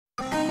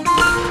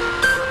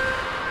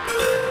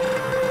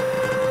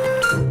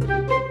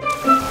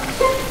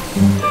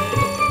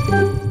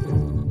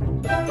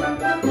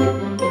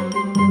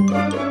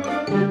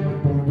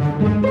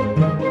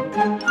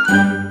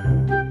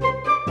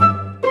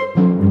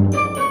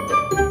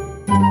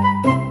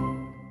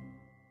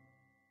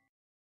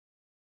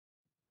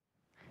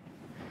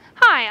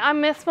I'm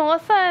Miss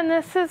Melissa and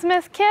this is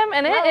Miss Kim,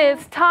 and it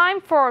is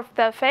time for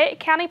the Fayette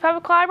County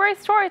Public Library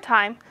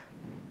Storytime.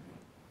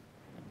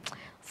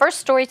 First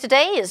story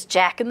today is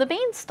Jack and the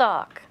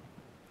Beanstalk.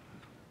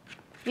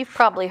 You've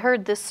probably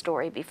heard this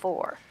story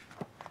before.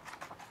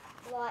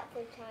 Lots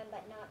of time,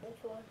 but not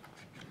before.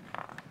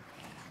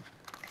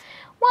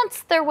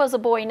 Once there was a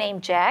boy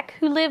named Jack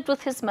who lived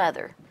with his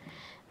mother.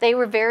 They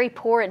were very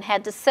poor and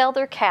had to sell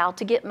their cow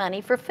to get money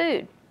for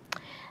food.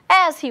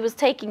 As he was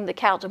taking the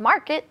cow to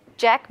market,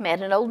 Jack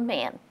met an old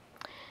man.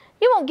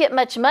 "You won't get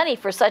much money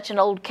for such an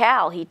old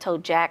cow," he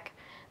told Jack,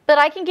 "but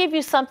I can give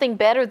you something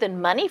better than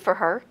money for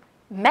her,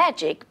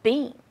 magic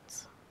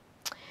beans."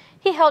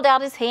 He held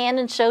out his hand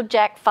and showed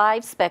Jack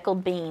 5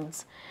 speckled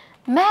beans.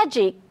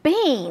 Magic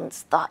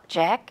beans, thought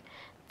Jack.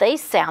 They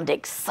sound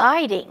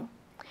exciting.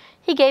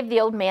 He gave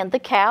the old man the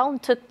cow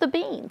and took the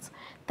beans,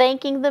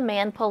 thanking the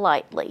man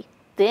politely.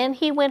 Then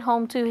he went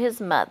home to his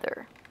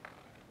mother.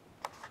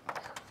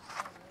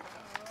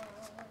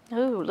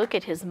 Ooh, look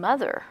at his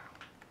mother.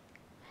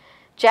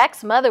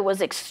 Jack's mother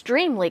was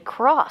extremely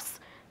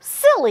cross.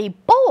 "Silly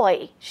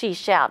boy," she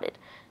shouted.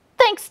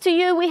 "Thanks to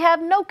you, we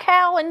have no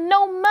cow and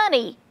no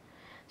money."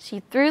 She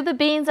threw the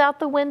beans out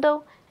the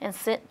window and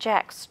sent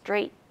Jack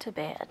straight to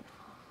bed.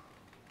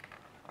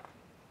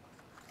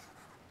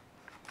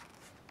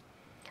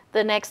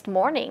 The next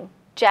morning,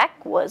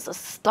 Jack was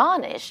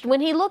astonished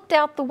when he looked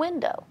out the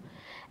window.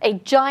 A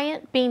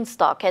giant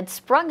beanstalk had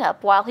sprung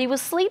up while he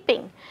was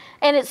sleeping,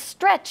 and it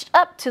stretched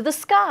up to the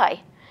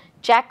sky.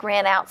 Jack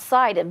ran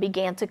outside and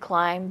began to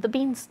climb the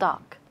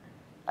beanstalk.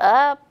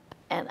 Up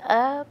and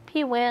up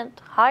he went,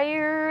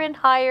 higher and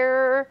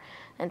higher,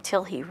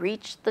 until he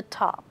reached the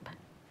top.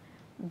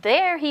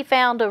 There he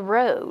found a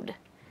road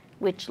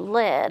which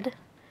led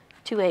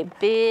to a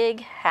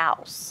big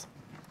house.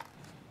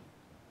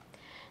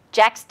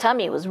 Jack's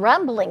tummy was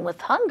rumbling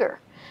with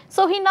hunger,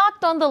 so he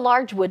knocked on the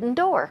large wooden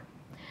door.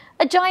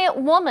 A giant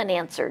woman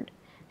answered.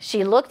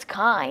 She looked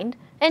kind,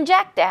 and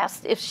Jack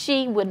asked if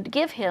she would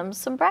give him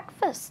some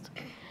breakfast.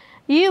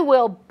 "You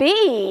will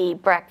be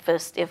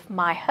breakfast if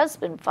my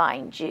husband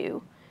finds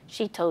you,"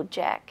 she told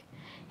Jack.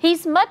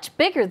 "He's much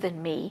bigger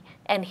than me,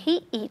 and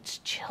he eats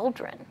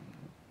children."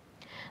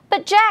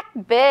 But Jack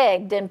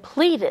begged and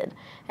pleaded,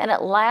 and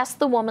at last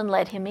the woman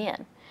let him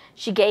in.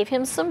 She gave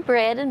him some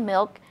bread and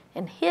milk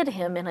and hid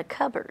him in a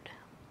cupboard.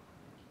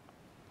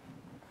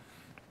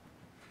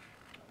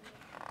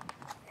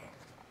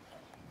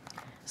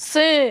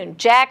 Soon,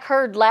 Jack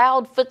heard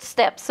loud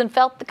footsteps and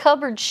felt the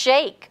cupboard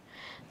shake.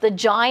 The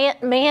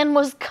giant man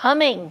was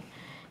coming.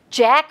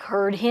 Jack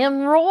heard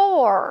him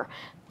roar.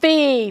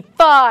 "Fee,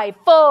 fi,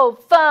 fo,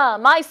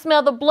 fum, I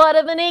smell the blood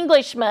of an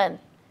Englishman."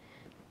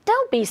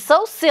 "Don't be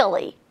so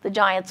silly," the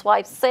giant's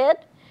wife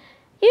said.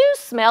 "You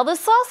smell the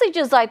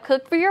sausages I've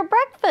cooked for your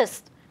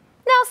breakfast.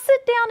 Now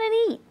sit down and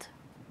eat."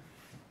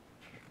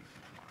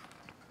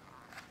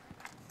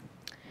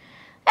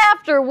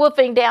 After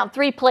wolfing down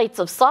 3 plates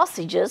of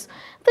sausages,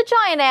 the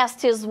giant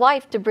asked his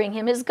wife to bring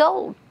him his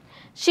gold.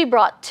 She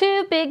brought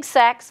 2 big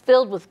sacks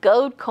filled with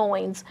gold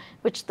coins,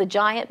 which the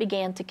giant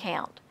began to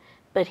count.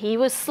 But he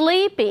was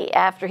sleepy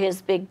after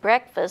his big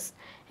breakfast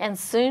and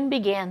soon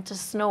began to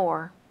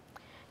snore.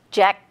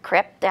 Jack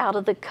crept out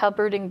of the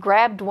cupboard and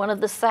grabbed one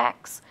of the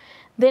sacks.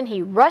 Then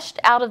he rushed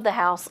out of the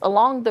house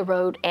along the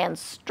road and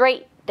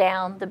straight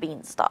down the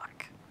beanstalk.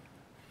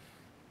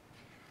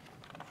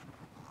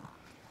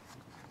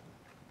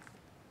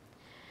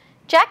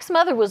 Jack's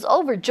mother was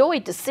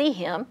overjoyed to see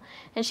him,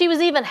 and she was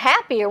even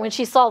happier when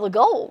she saw the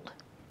gold.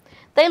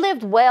 They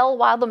lived well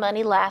while the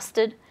money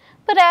lasted,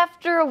 but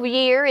after a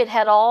year it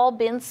had all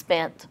been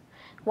spent.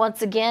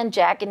 Once again,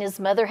 Jack and his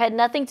mother had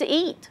nothing to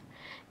eat.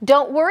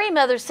 "Don't worry,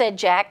 Mother," said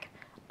Jack.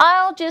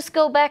 "I'll just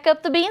go back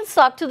up the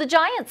beanstalk to the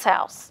giant's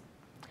house."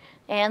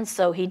 And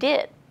so he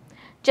did.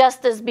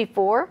 Just as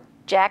before,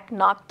 Jack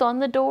knocked on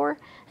the door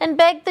and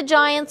begged the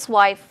giant's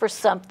wife for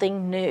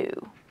something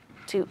new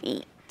to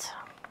eat.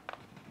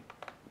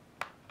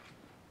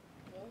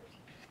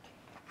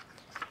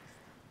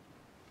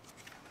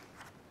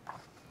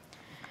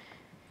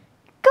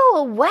 "Go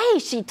away,"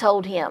 she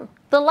told him.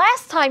 "The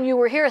last time you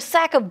were here, a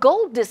sack of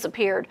gold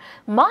disappeared.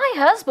 My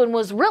husband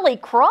was really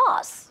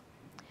cross."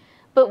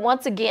 But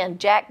once again,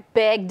 Jack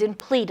begged and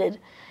pleaded,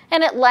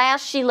 and at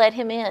last she let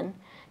him in.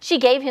 She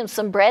gave him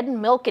some bread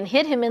and milk and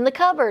hid him in the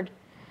cupboard.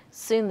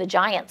 Soon the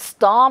giant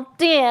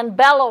stomped in,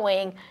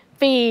 bellowing,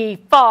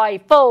 "Fee, fi,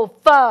 fo,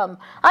 fum,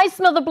 I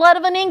smell the blood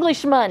of an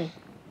Englishman."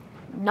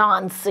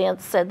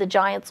 "Nonsense," said the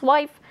giant's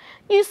wife.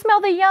 "You smell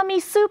the yummy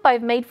soup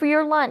I've made for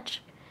your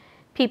lunch."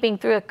 Peeping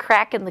through a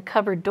crack in the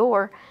cupboard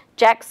door,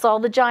 Jack saw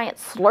the giant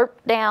slurp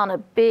down a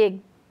big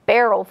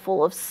barrel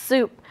full of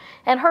soup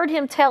and heard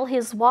him tell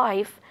his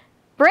wife,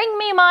 "Bring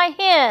me my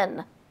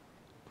hen."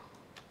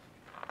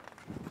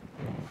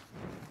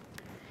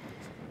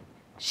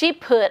 She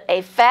put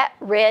a fat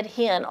red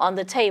hen on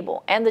the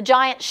table, and the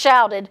giant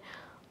shouted,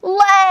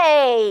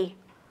 "Lay!"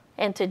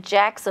 And to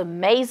Jack's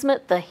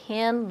amazement, the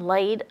hen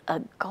laid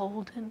a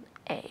golden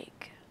egg.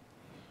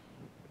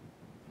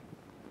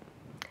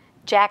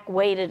 Jack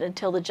waited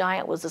until the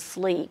giant was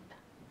asleep.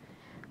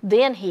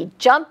 Then he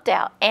jumped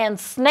out and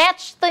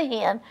snatched the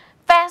hen.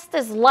 Fast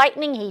as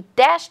lightning, he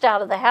dashed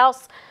out of the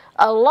house,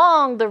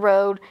 along the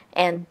road,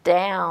 and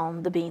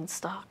down the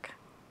beanstalk.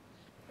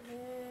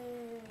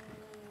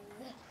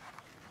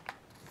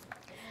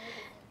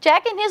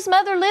 Jack and his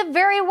mother lived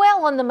very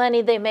well on the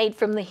money they made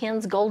from the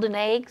hen's golden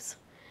eggs.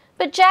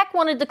 But Jack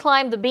wanted to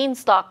climb the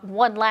beanstalk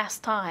one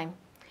last time.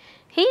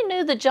 He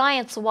knew the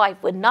giant's wife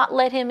would not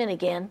let him in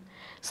again,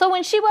 so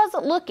when she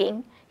wasn't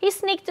looking, he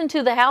sneaked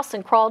into the house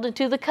and crawled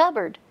into the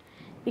cupboard.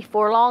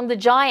 Before long, the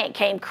giant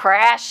came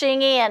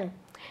crashing in.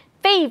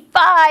 "Fee,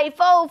 fi,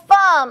 fo,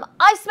 fum,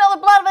 I smell the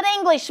blood of an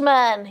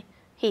Englishman,"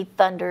 he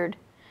thundered.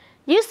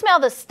 "You smell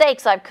the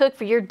steaks I've cooked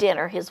for your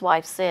dinner," his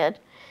wife said,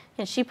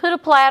 and she put a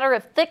platter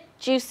of thick,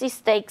 juicy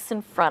steaks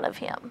in front of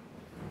him.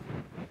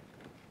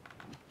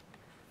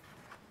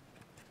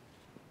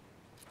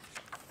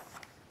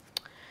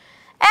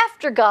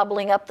 After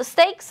gobbling up the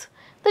steaks,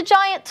 the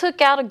giant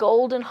took out a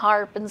golden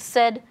harp and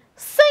said,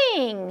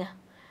 "Sing!"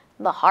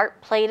 The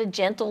harp played a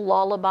gentle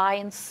lullaby,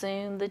 and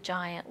soon the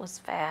giant was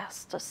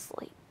fast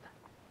asleep.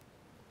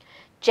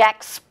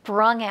 Jack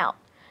sprung out,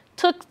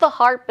 took the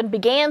harp, and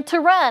began to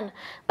run,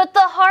 but the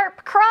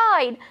harp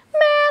cried,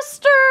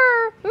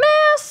 "Master!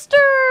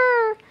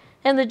 Master!"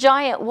 And the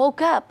giant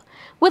woke up.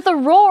 With a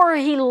roar,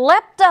 he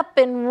leapt up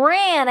and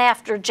ran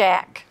after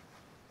Jack.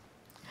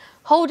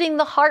 Holding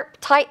the harp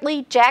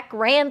tightly, Jack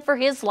ran for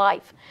his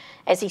life.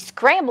 As he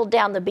scrambled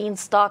down the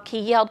beanstalk, he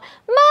yelled,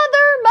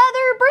 "Mother,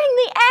 Mother, bring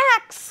the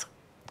axe!"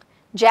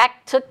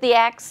 Jack took the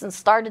axe and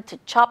started to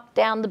chop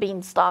down the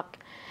beanstalk.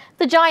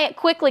 The giant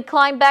quickly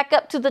climbed back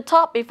up to the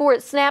top before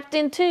it snapped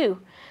in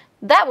two.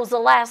 That was the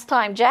last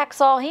time Jack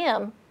saw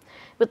him.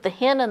 With the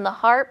hen and the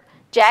harp,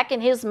 Jack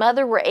and his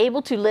mother were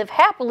able to live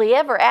happily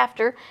ever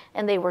after,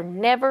 and they were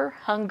never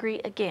hungry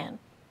again.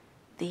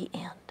 The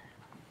end.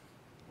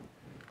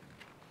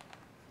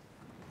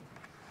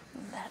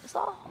 And that is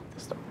all the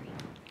story.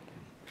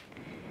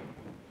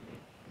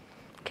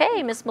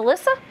 Okay, Miss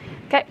Melissa.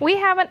 Okay, we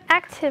have an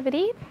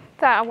activity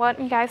that I want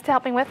you guys to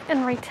help me with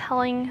in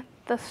retelling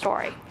the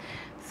story.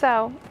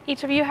 So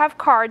each of you have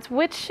cards.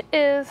 Which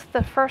is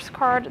the first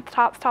card at the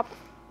top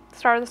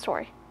start of the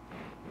story?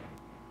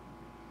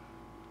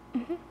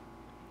 You're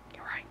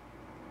right.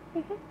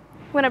 You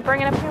want to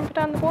bring it up here and put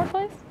it on the board,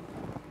 please?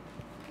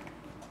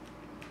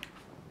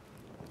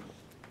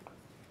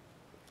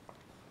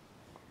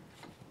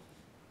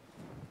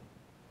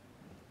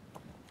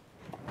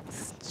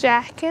 It's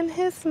Jack and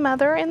his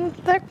mother and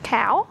the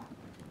cow.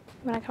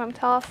 You want to come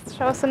and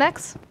show us the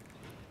next?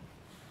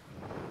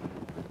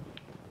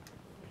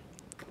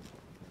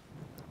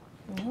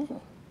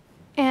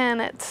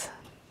 And it's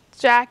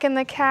Jack and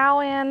the cow,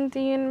 and do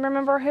you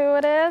remember who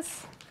it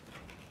is?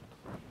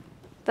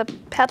 The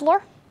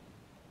peddler?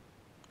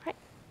 Right.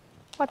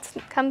 What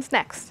comes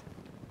next?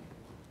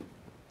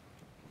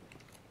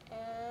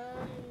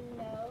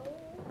 No.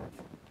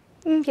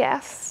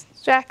 Yes.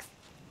 Jack,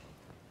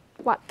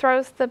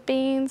 throws the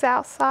beans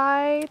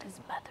outside? His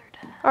mother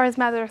does. Or his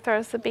mother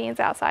throws the beans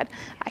outside.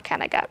 I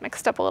kind of got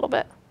mixed up a little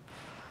bit.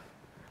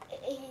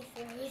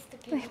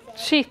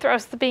 She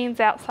throws the beans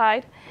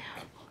outside.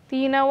 Do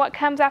you know what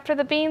comes after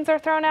the beans are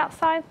thrown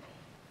outside?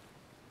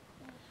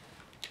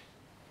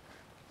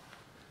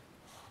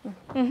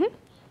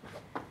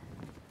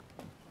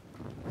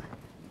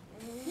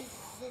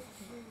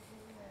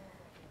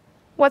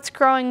 What's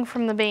growing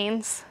from the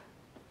beans?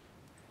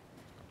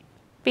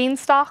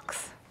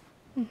 Beanstalks?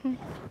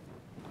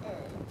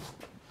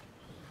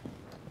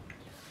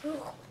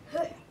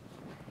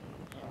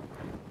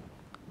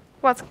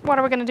 What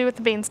are we going to do with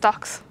the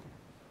beanstalks?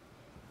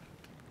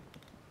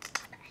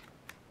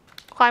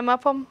 Climb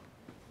up them?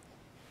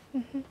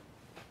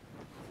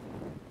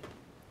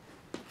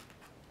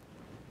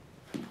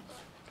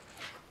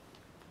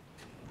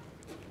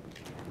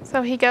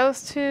 So he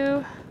goes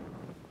to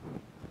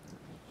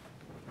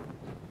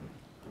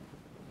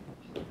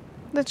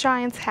the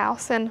giant's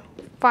house and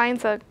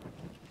finds a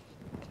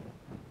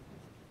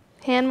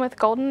hen with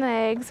golden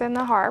eggs and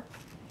the harp.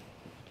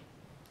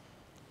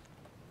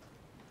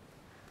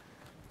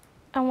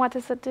 And what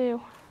does it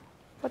do?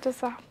 What does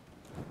the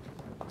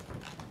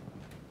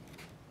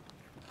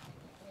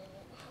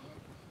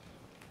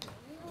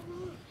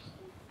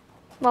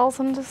lulls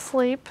him to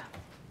sleep?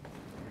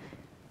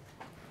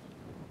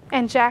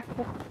 And Jack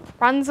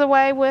runs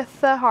away with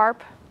the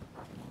harp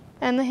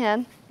and the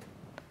hen.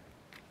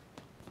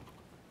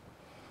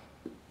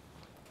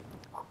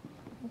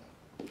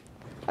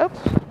 Oops.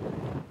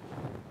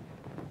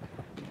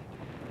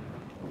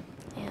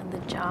 And the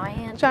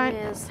giant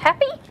is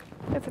happy? happy?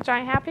 Is the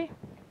giant happy?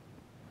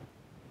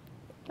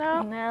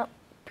 No. No,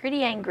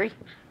 pretty angry.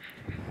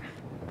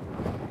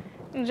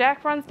 And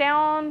Jack runs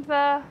down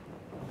the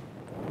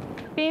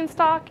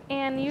beanstalk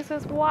and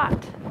uses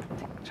what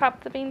to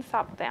chop the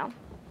beanstalk down?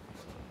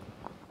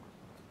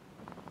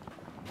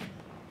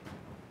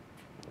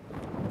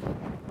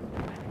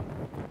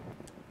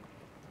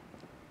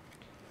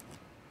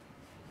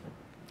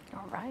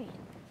 All right.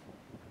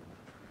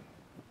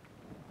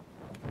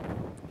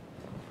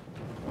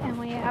 And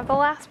we have the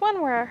last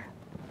one where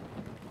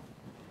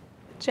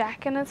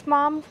Jack and his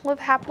mom live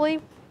happily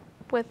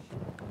with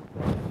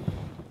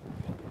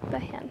the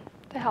hen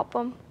to help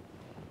them.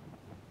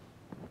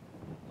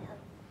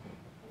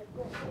 The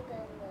gold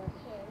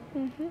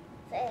and the hen.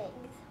 The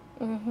eggs.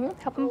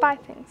 Help them buy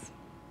things.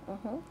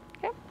 Mm-hmm.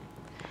 Okay.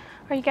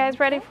 Are you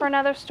guys ready for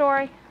another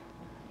story?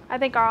 I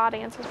think our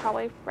audience is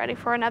probably ready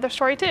for another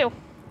story too.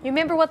 You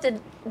remember what the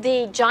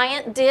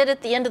giant did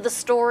at the end of the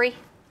story?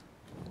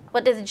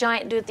 What did the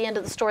giant do at the end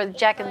of the story?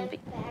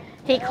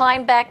 He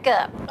climbed back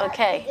up.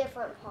 Okay. That's a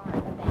different part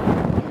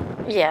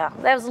about it. Yeah,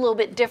 that was a little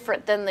bit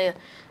different than the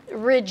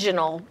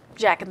original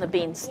Jack and the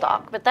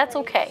Beanstalk, but that's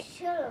okay. He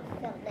should have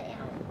fell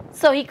down.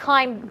 So he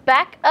climbed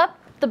back up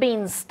the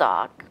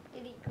beanstalk.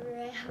 Did he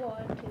grab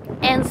onto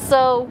the And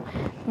so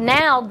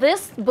now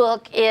this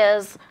book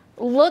is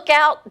Look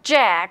Out,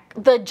 Jack,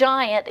 the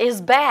giant is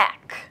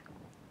back.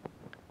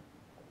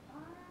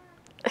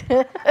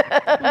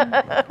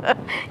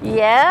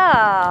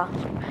 Yeah,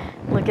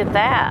 look at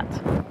that.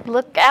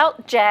 Look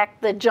out,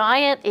 Jack, the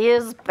giant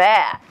is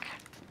back.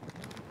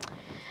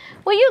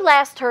 Well, you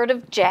last heard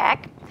of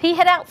Jack. He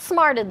had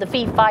outsmarted the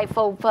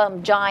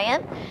fee-fi-fo-fum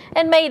giant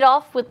and made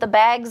off with the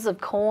bags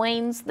of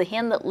coins, the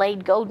hen that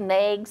laid golden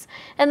eggs,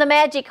 and the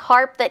magic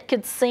harp that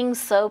could sing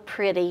so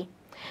pretty.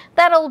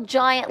 That old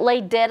giant lay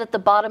dead at the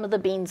bottom of the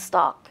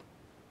beanstalk.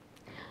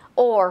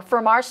 Or,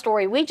 from our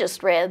story we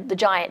just read, the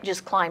giant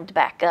just climbed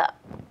back up.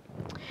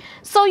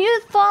 So you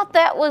thought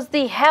that was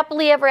the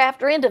happily ever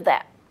after end of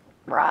that,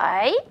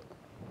 right?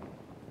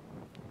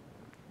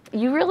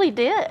 You really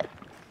did.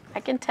 I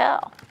can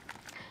tell.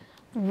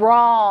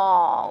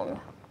 Wrong.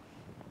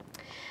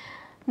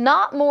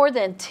 Not more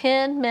than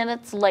 10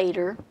 minutes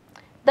later,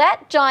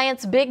 that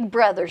giant's big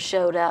brother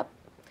showed up.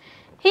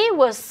 He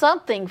was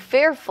something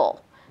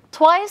fearful,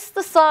 twice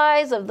the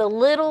size of the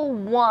little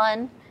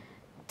one,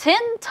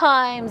 10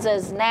 times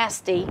as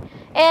nasty,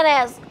 and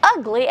as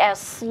ugly as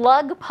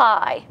slug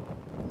pie.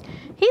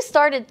 He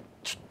started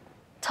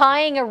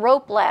tying a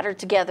rope ladder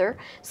together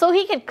so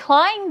he could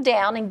climb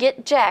down and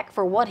get Jack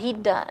for what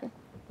he'd done.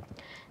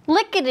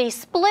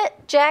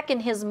 Lickety-split, Jack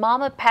and his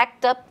mama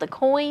packed up the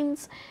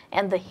coins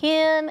and the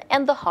hen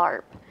and the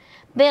harp,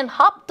 then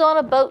hopped on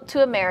a boat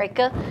to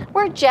America,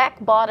 where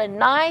Jack bought a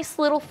nice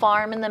little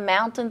farm in the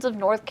mountains of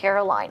North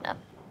Carolina.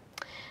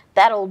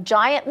 That old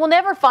giant will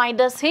never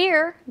find us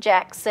here,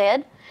 Jack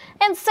said,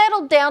 and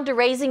settled down to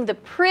raising the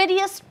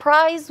prettiest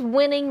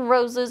prize-winning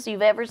roses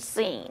you've ever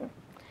seen.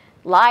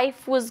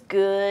 Life was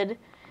good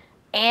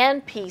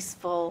and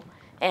peaceful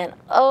and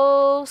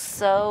oh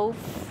so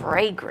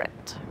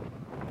fragrant.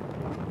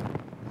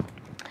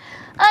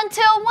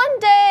 Until one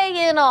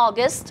day in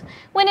August,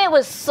 when it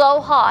was so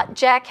hot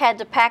Jack had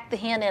to pack the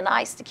hen in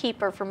ice to keep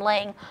her from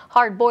laying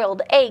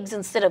hard-boiled eggs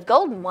instead of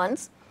golden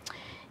ones.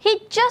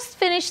 He'd just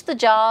finished the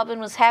job and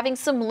was having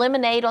some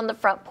lemonade on the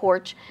front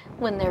porch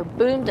when there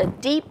boomed a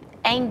deep,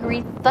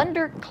 angry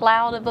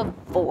thundercloud of a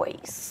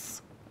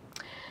voice.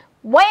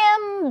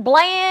 Wham,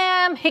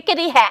 blam,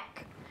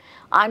 hickety-hack.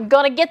 I'm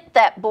gonna get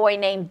that boy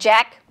named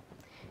Jack.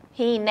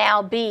 He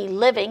now be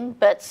living,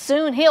 but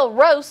soon he'll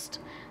roast.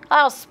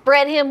 I'll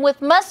spread him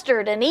with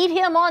mustard and eat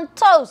him on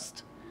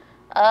toast.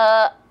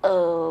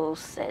 Uh-oh,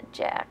 said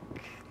Jack.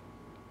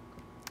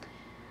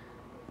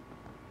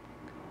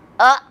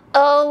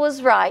 Uh-oh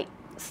was right.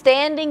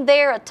 Standing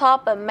there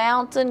atop a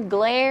mountain,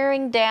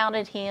 glaring down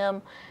at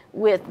him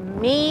with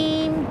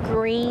mean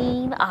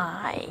green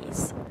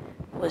eyes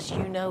was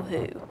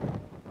you-know-who.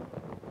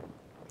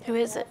 Who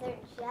is it? other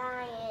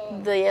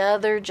giant. The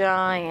other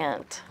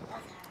giant.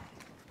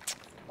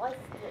 What's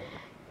this?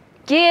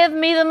 Give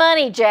me the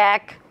money,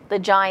 Jack, the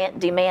giant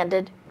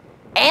demanded,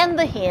 and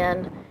the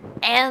hen,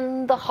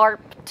 and the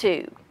harp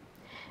too.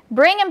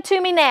 Bring 'em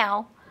to me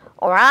now,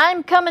 or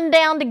I'm coming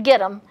down to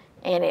get 'em,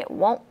 and it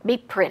won't be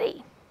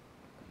pretty.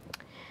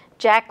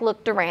 Jack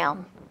looked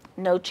around.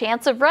 No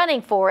chance of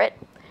running for it.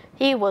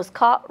 He was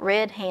caught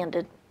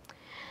red-handed,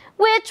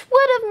 which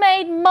would have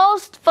made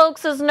most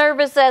folks as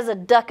nervous as a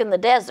duck in the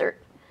desert.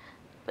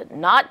 But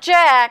not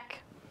Jack.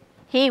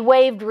 He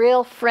waved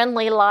real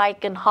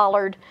friendly-like and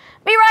hollered,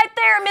 "Be right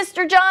there,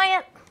 Mr.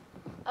 Giant."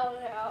 Oh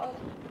no.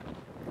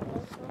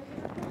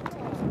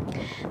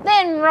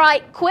 Then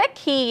right quick,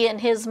 he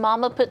and his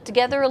mama put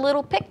together a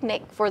little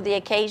picnic for the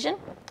occasion.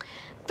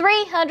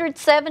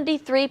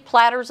 373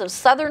 platters of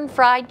southern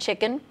fried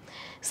chicken,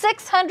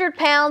 600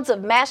 pounds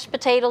of mashed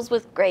potatoes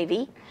with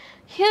gravy,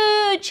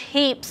 huge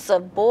heaps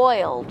of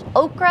boiled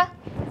okra,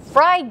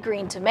 fried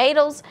green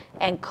tomatoes,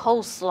 and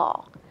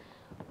coleslaw.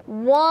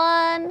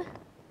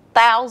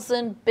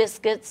 1,000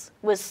 biscuits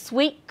with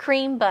sweet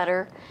cream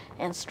butter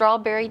and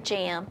strawberry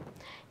jam,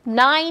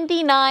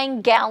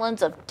 99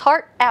 gallons of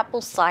tart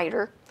apple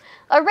cider,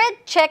 a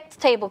red checked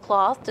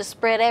tablecloth to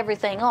spread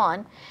everything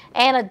on,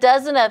 and a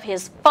dozen of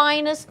his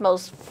finest,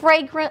 most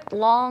fragrant,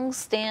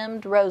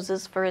 long-stemmed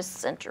roses for his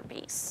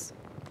centerpiece.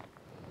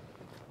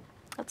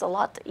 That's a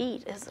lot to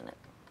eat, isn't it?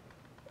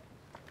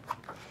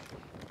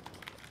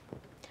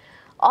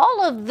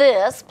 All of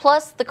this,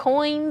 plus the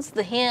coins,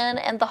 the hen,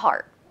 and the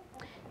harp,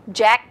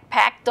 Jack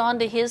packed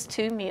onto his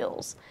 2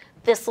 mules,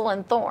 Thistle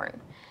and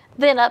Thorn,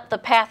 Then up the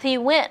path he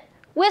went,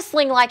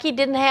 whistling like he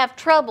didn't have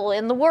trouble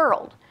in the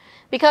world.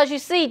 Because you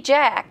see,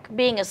 Jack,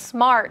 being as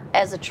smart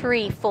as a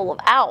tree full of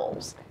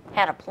owls,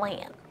 had a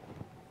plan.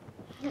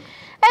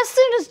 As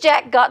soon as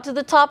Jack got to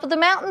the top of the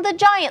mountain, the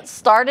giant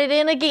started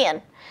in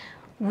again.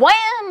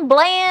 Wham,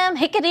 blam,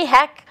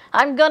 hickety-hack,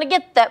 I'm gonna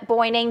get that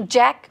boy named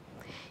Jack.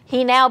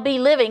 He now be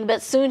living,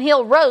 but soon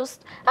he'll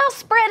roast. I'll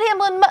spread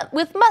him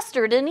with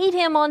mustard and eat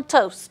him on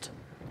toast.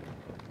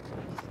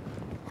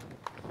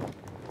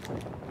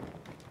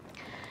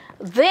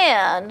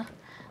 Then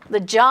the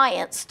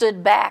giant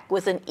stood back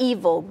with an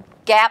evil,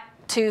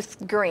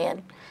 gap-toothed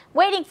grin,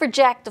 waiting for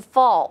Jack to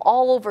fall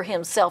all over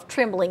himself,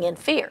 trembling in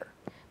fear.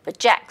 But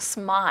Jack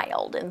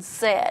smiled and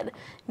said,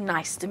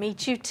 "Nice to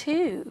meet you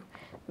too,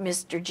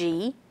 Mr.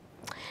 G."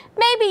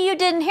 "Maybe you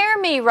didn't hear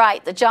me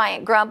right," the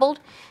giant grumbled.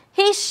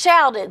 He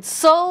shouted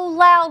so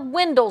loud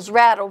windows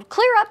rattled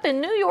clear up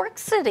in New York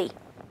City.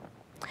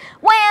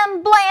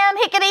 Wham, blam,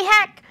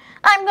 hickety-hack,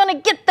 I'm gonna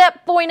get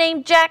that boy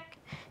named Jack.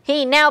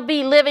 He now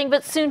be living,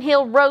 but soon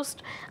he'll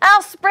roast.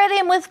 I'll spread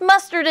him with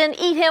mustard and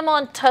eat him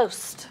on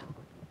toast.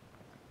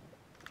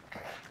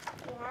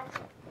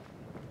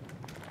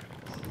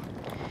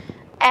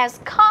 As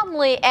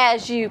calmly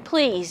as you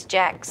please,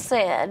 Jack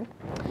said,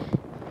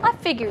 "I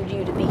figured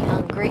you to be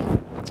hungry."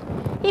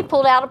 He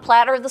pulled out a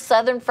platter of the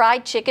southern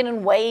fried chicken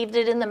and waved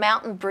it in the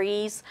mountain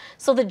breeze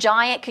so the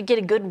giant could get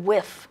a good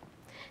whiff.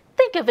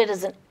 "Think of it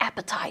as an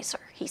appetizer,"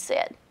 he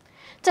said,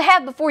 "to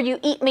have before you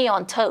eat me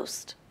on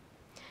toast."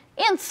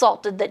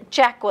 Insulted that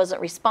Jack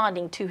wasn't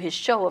responding to his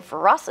show of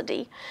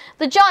ferocity,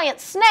 the giant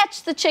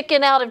snatched the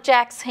chicken out of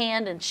Jack's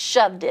hand and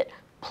shoved it,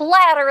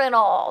 platter and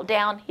all,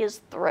 down his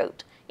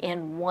throat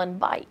in one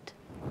bite.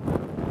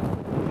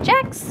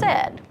 Jack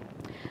said,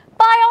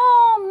 "By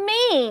all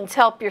means,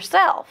 help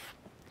yourself."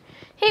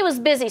 He was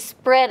busy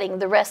spreading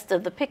the rest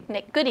of the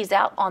picnic goodies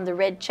out on the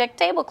red check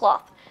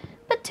tablecloth.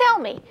 "But tell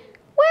me,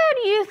 where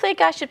do you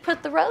think I should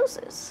put the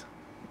roses?"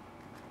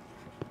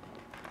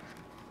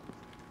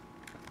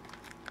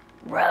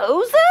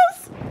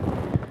 "Roses?"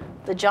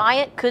 The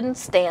giant couldn't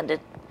stand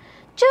it.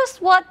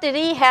 Just what did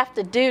he have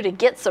to do to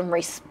get some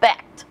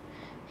respect?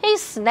 He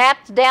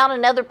snapped down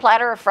another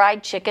platter of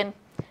fried chicken,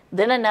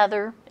 then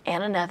another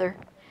and another.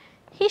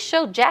 He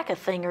showed Jack a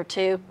thing or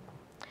two,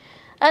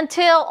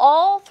 until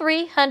all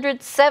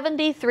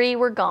 373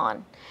 were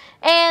gone,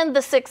 and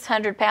the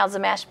 600 pounds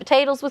of mashed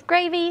potatoes with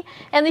gravy,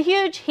 and the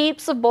huge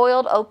heaps of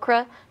boiled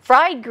okra,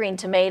 fried green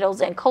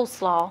tomatoes, and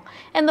coleslaw,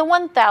 and the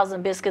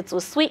 1,000 biscuits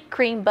with sweet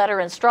cream butter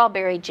and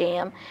strawberry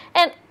jam,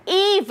 and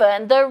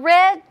even the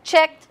red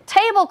checked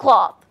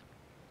tablecloth.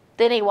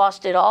 Then he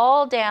washed it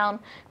all down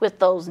with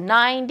those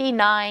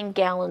 99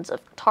 gallons of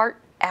tart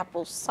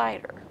apple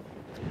cider.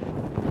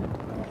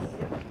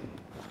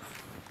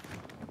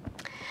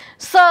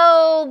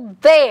 "So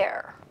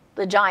there,"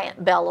 the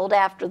giant bellowed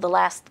after the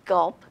last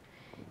gulp.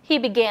 He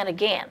began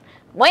again,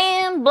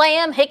 wham,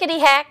 blam,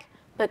 hickety-hack,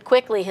 but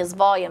quickly his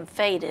volume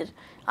faded.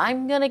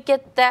 "I'm gonna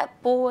get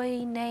that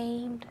boy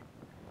named..."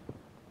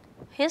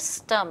 His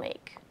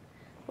stomach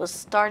was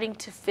starting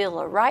to feel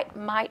a right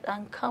mite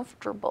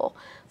uncomfortable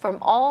from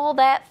all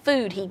that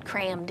food he'd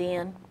crammed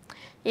in.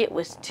 It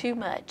was too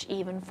much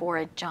even for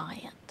a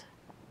giant.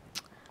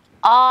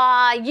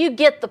 "Ah, you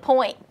get the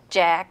point,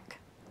 Jack,"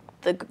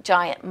 the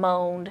giant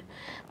moaned.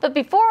 "But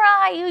before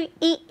I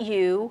eat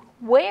you,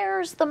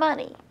 where's the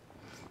money?"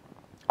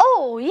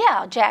 "Oh,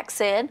 yeah," Jack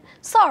said.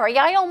 "Sorry,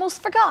 I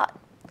almost forgot."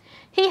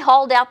 He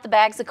hauled out the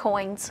bags of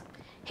coins.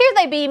 "Here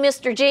they be,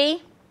 Mr.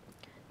 G."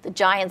 The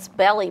giant's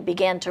belly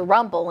began to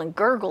rumble and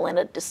gurgle in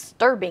a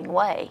disturbing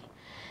way.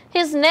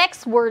 His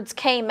next words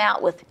came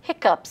out with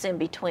hiccups in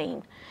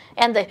between.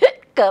 "And the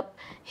hiccup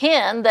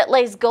hen that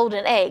lays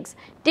golden eggs.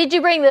 Did you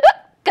bring the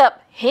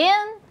hiccup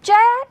hen,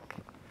 Jack?"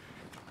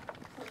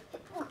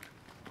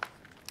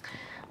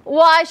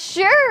 "Why,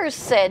 sure,"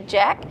 said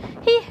Jack.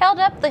 He held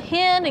up the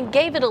hen and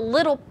gave it a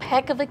little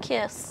peck of a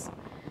kiss.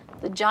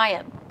 The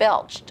giant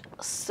belched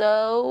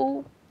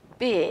so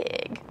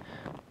big.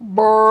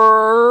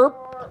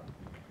 Burp.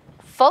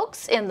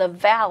 Folks in the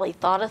valley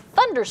thought a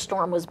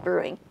thunderstorm was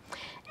brewing.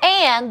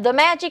 "And the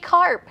magic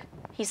harp,"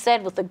 he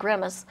said with a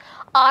grimace.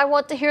 "I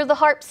want to hear the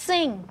harp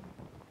sing."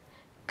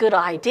 "Good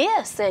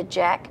idea," said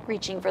Jack,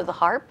 reaching for the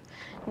harp.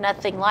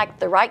 Nothing like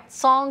the right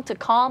song to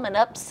calm an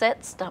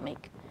upset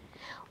stomach.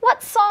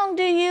 "What song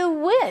do you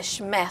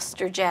wish,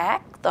 Master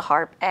Jack?" the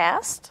harp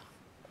asked.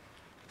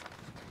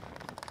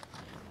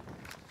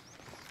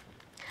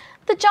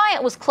 The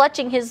giant was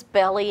clutching his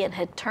belly and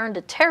had turned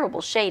a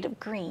terrible shade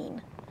of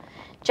green.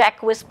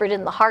 Jack whispered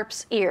in the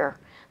harp's ear.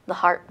 The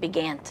harp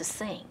began to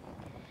sing.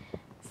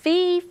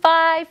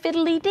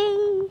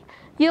 "Fee-fi-fiddly-dee,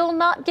 you'll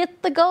not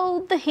get the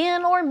gold, the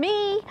hen, or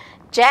me.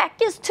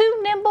 Jack is too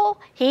nimble,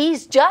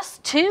 he's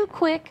just too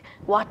quick.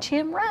 Watch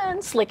him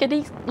run,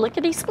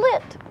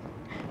 slickety-split."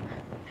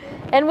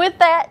 And with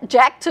that,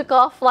 Jack took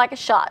off like a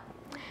shot.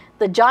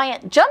 The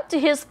giant jumped to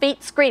his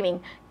feet,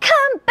 screaming,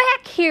 "Come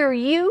back here,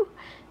 you!"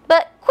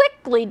 but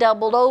quickly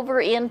doubled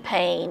over in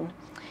pain.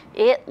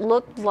 It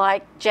looked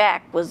like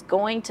Jack was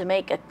going to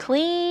make a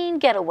clean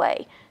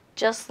getaway,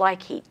 just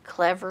like he'd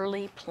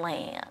cleverly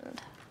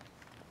planned.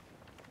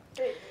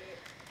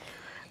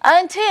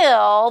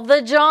 Until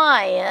the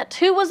giant,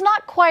 who was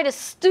not quite as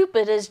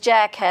stupid as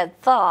Jack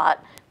had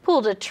thought,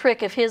 pulled a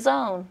trick of his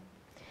own.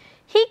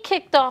 He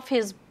kicked off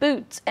his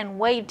boots and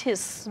waved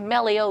his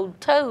smelly old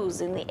toes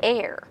in the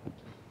air.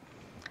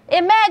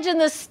 Imagine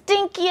the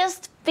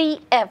stinkiest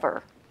feet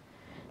ever.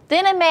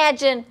 Then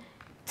imagine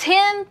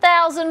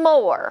 10,000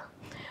 more.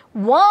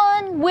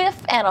 One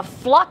whiff and a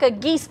flock of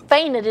geese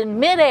fainted in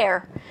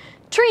midair.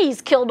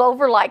 Trees killed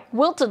over like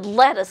wilted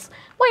lettuce.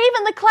 Well,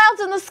 even the clouds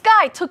in the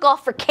sky took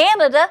off for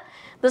Canada.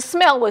 The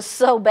smell was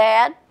so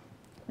bad.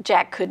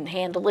 Jack couldn't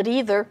handle it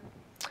either.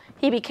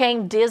 He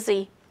became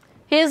dizzy.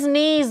 His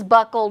knees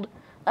buckled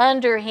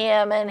under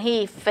him and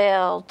he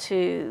fell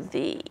to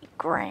the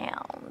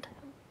ground.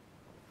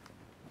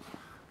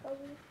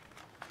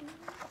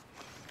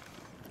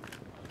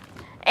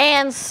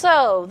 And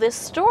so this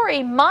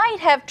story might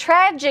have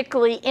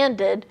tragically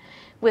ended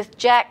with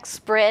Jack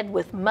spread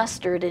with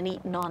mustard and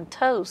eaten on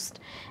toast,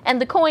 and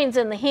the coins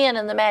in the hen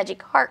and the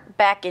magic heart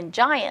back in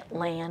giant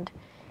land,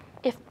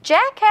 if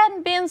Jack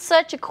hadn't been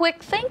such a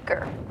quick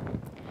thinker.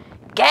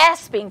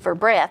 Gasping for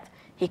breath,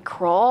 he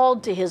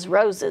crawled to his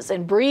roses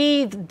and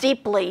breathed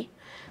deeply.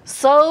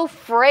 So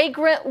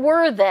fragrant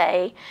were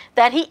they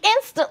that he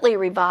instantly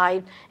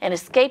revived and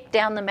escaped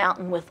down the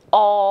mountain with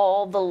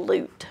all the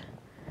loot.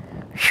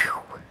 Whew.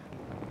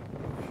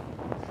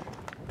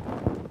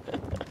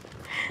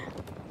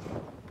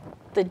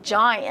 The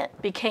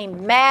giant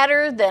became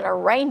madder than a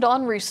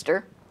rained-on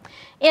rooster.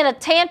 In a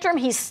tantrum,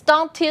 he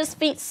stomped his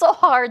feet so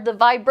hard the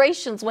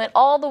vibrations went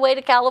all the way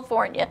to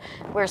California,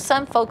 where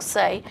some folks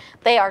say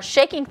they are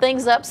shaking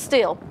things up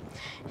still.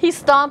 He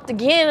stomped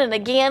again and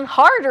again,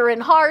 harder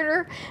and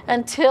harder,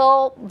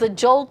 until the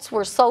jolts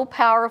were so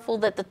powerful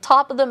that the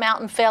top of the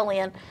mountain fell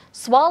in,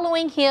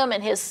 swallowing him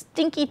and his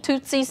stinky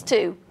tootsies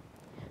too.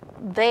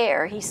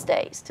 There he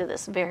stays to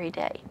this very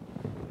day.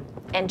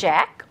 And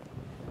Jack?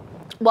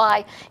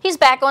 Why, he's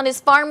back on his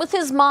farm with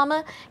his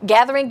mama,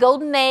 gathering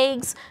golden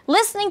eggs,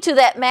 listening to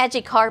that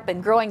magic harp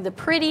and growing the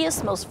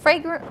prettiest, most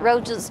fragrant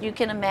roses you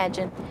can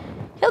imagine.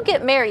 He'll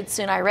get married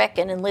soon, I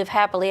reckon, and live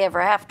happily ever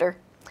after.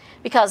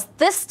 Because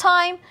this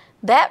time,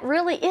 that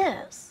really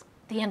is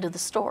the end of the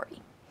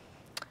story.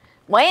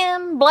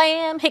 Wham,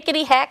 blam,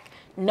 hickety-hack,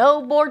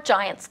 no more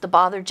giants to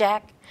bother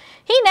Jack.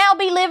 He now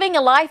be living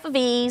a life of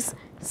ease,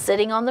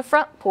 sitting on the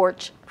front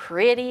porch,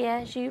 pretty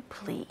as you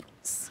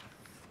please.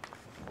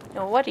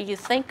 Now, what do you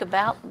think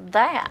about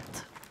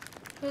that?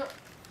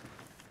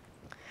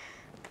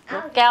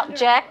 Look out,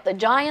 Jack, the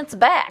giant's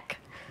back.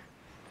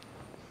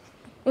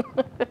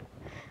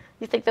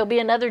 You think there'll be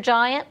another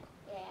giant?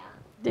 Yeah.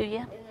 Do you?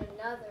 And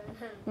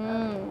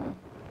another.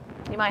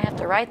 You might have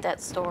to write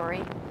that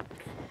story.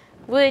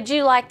 Would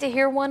you like to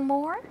hear one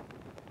more?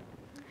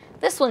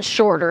 This one's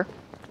shorter,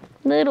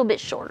 a little bit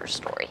shorter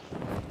story.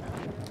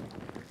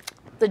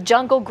 The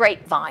Jungle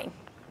Grapevine.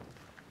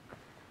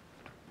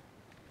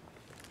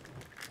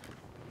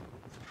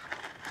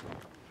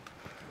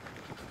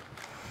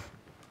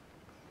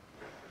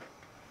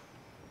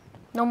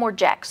 No more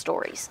Jack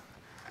stories.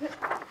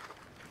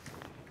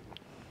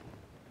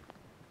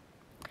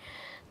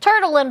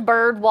 Turtle and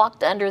bird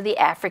walked under the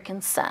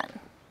African sun.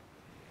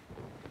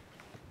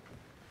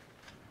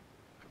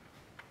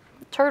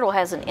 Turtle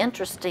has an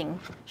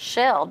interesting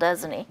shell,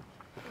 doesn't he?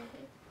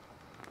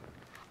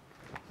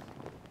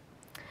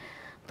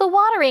 The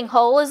watering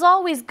hole is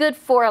always good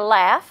for a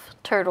laugh,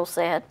 Turtle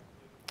said.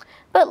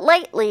 But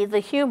lately the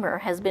humor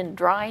has been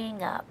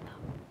drying up.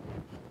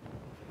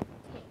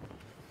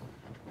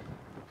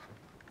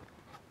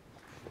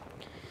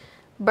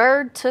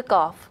 Bird took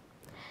off.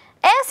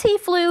 As he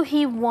flew,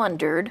 he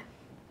wondered,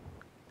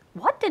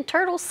 what did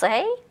Turtle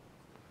say?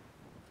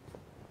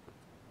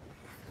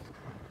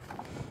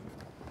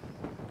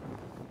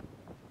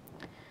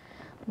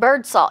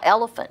 Bird saw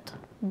elephant.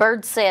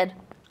 Bird said,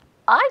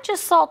 I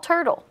just saw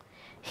Turtle.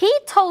 He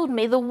told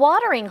me the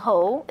watering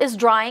hole is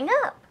drying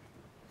up.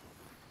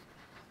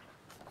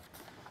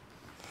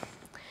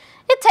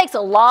 It takes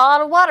a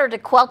lot of water to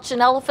quench an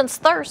elephant's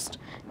thirst.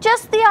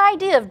 Just the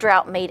idea of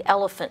drought made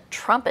elephant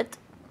trumpet.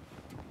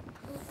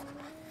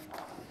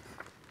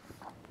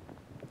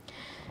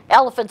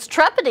 Elephant's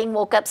trumpeting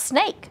woke up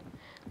Snake.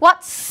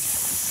 What's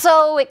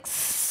so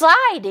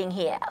exciting,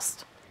 he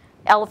asked.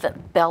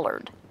 Elephant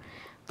bellowed.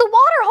 The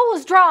water hole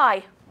is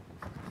dry.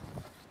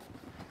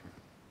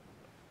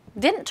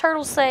 Didn't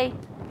Turtle say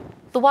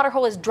the water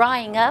hole is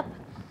drying up?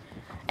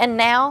 And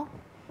now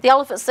the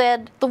elephant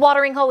said the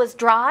watering hole is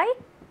dry?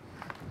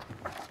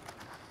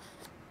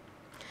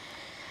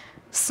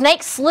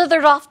 Snake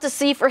slithered off to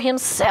see for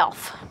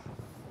himself.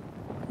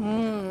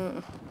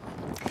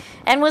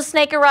 And when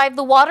Snake arrived,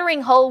 the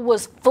watering hole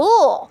was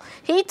full.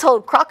 He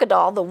told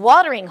Crocodile the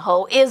watering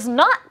hole is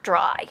not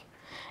dry.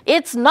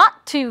 It's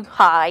not too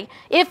high.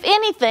 If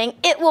anything,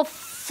 it will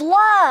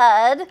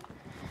flood,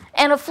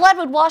 and a flood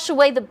would wash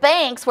away the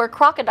banks where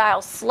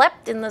Crocodile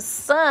slept in the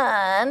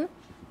sun.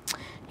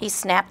 He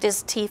snapped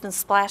his teeth and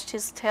splashed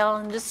his tail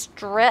in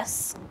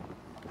distress.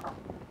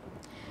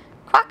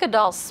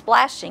 Crocodiles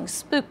splashing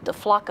spooked a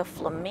flock of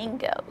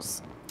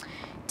flamingos.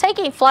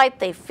 Taking flight,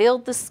 they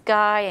filled the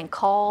sky and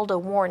called a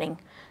warning.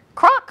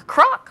 Croc,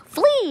 croc,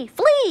 flee,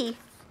 flee!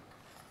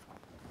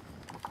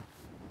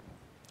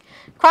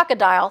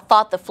 Crocodile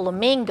thought the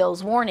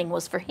flamingo's warning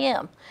was for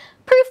him,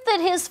 proof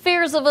that his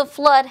fears of a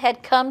flood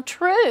had come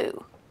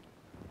true.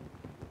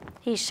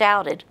 He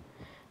shouted,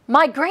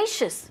 "My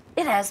gracious,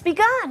 it has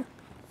begun!"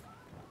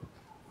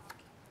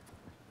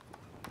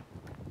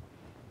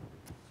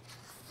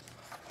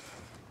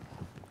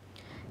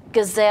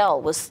 Gazelle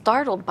was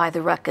startled by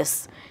the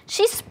ruckus.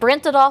 She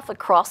sprinted off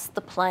across the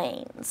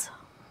plains.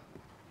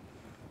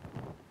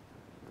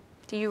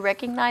 Do you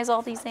recognize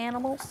all these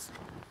animals?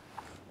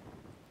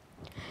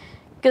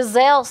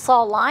 Gazelle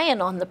saw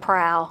Lion on the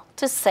prowl.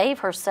 To save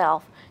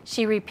herself,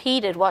 she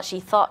repeated what she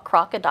thought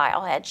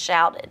Crocodile had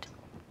shouted.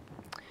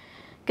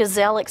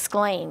 Gazelle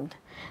exclaimed,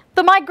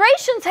 "The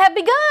migrations have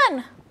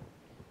begun!"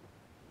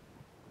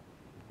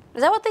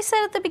 Is that what they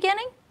said at the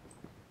beginning?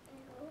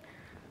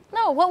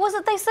 No, what was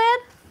it they said?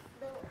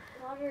 The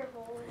water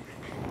hole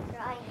is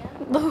drying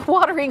up. The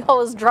watering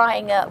hole is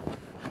drying up.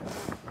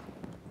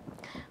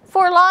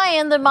 For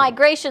Lion, the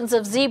migrations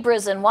of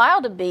zebras and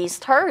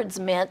wildebeest herds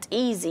meant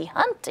easy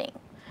hunting.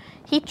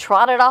 He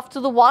trotted off to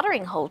the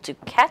watering hole to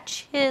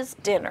catch his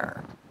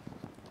dinner.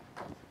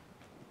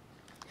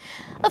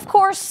 Of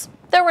course,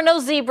 there were no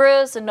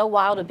zebras and no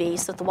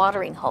wildebeest at the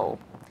watering hole.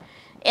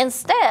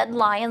 Instead,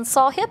 Lion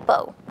saw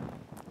Hippo.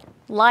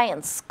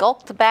 Lion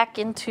skulked back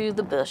into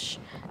the bush,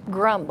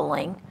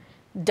 grumbling,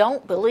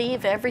 "Don't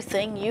believe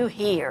everything you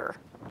hear."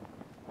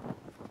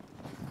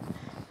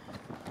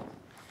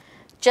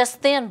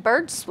 Just then,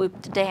 Bird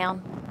swooped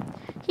down.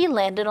 He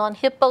landed on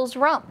Hippo's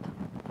rump.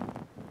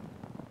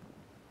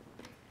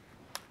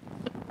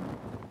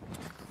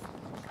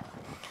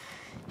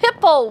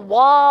 Hippo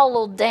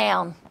wallowed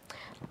down.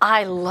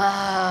 "I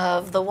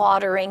love the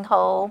watering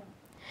hole.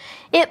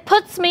 It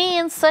puts me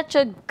in such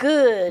a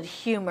good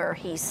humor,"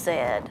 he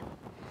said.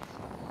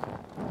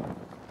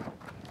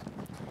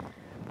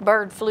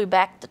 Bird flew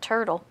back to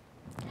Turtle.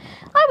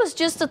 "I was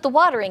just at the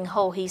watering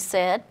hole," he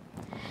said.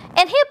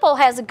 "And Hippo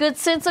has a good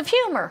sense of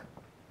humor."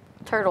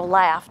 Turtle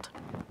laughed.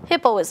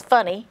 Hippo is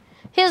funny.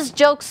 His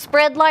jokes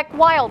spread like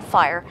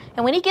wildfire,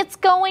 and when he gets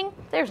going,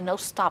 there's no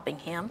stopping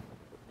him.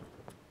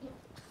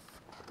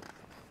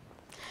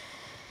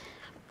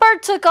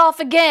 Bird took off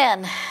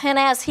again, and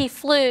as he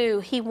flew,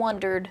 he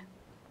wondered,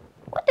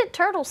 what did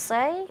Turtle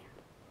say?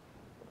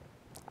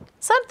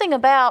 Something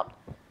about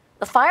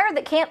the fire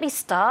that can't be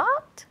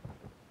stopped?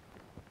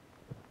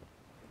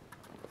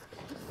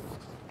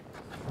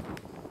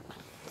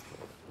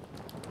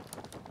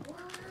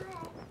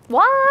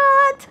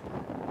 What?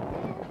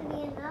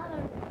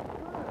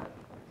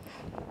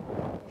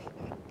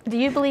 Do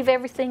you believe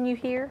everything you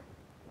hear?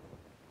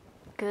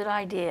 Good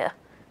idea.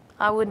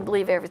 I wouldn't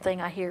believe everything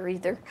I hear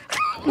either.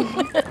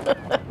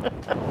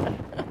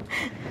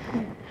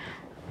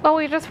 Well,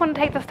 we just want to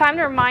take this time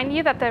to remind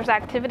you that there's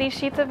activity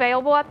sheets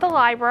available at the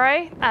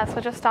library, so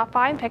just stop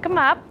by and pick them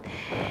up.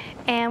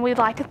 And we'd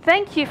like to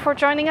thank you for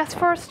joining us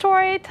for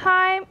Story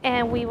Time,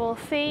 and we will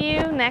see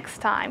you next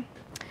time.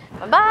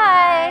 Bye-bye.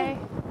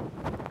 Bye.